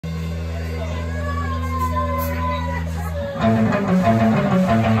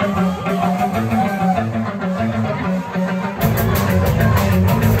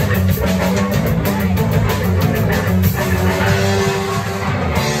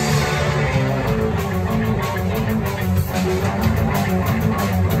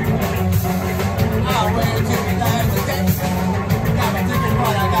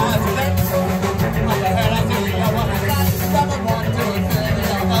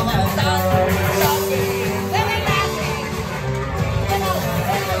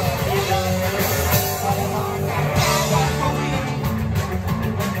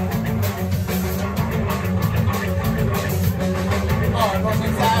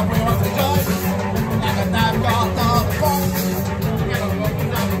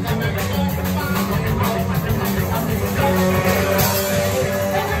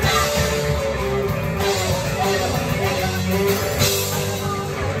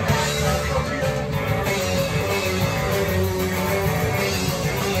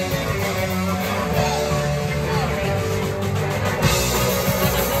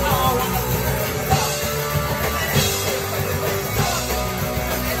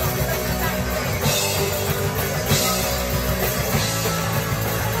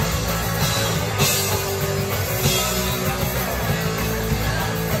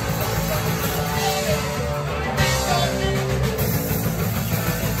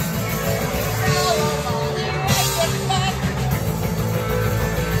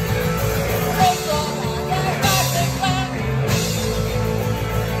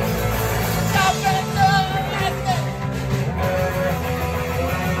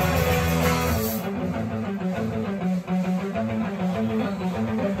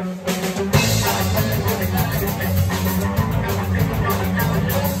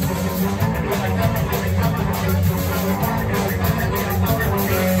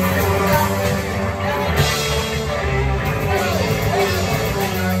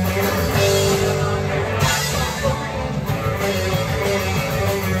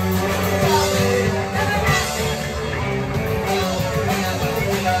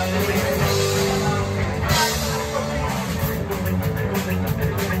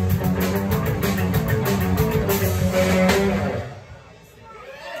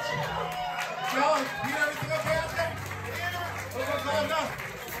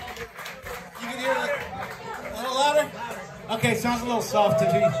Okay, sounds a little soft to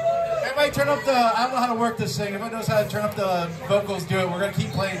me. Everybody turn up the, I don't know how to work this thing. Everybody knows how to turn up the vocals, do it. We're going to keep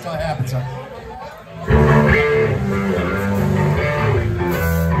playing until it happens.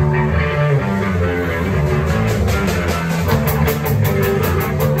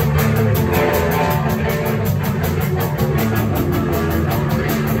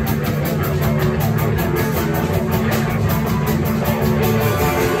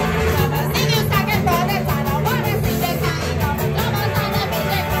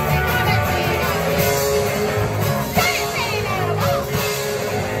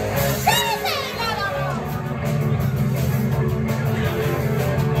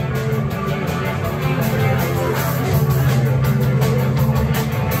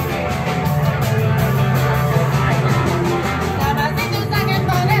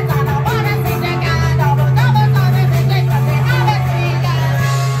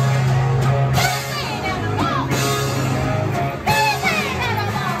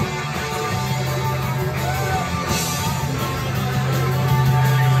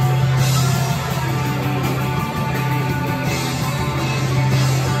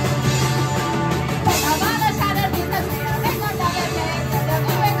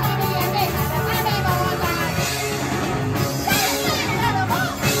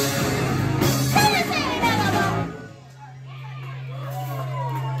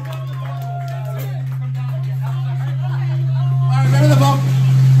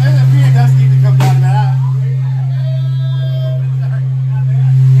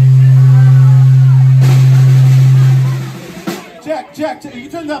 Check. You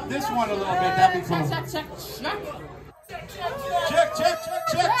turn up this one a little bit. That'd be cool.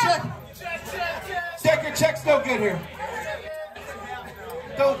 Check. Your check's no good here.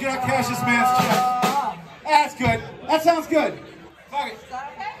 Don't get out cash this man's check. That's good. That sounds good. Fuck it.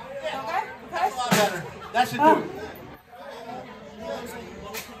 Okay. That's a lot better. That should do it.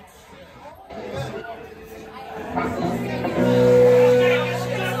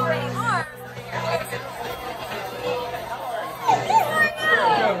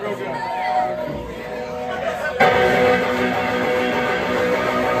 Real good.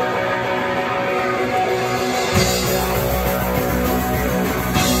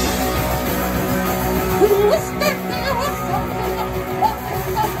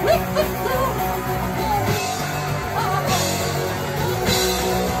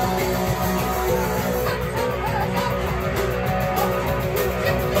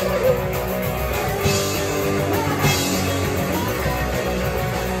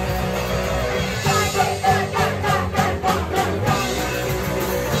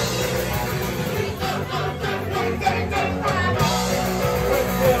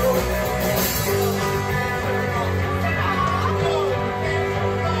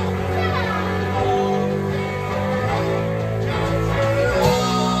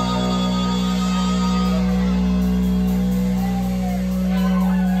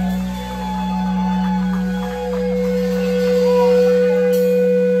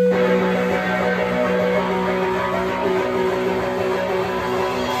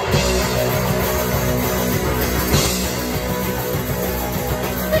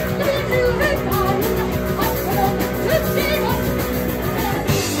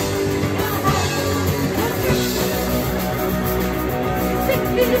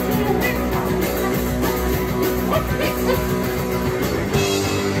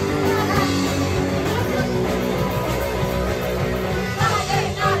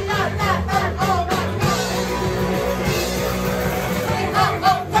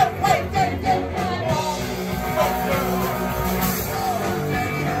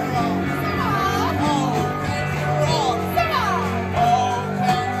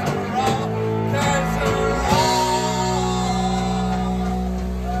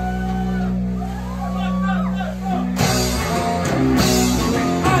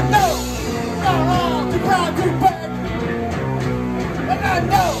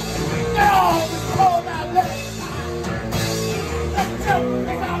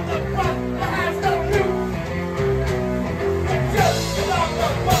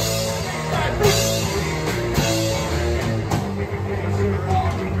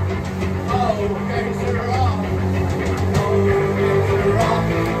 Okay, sir.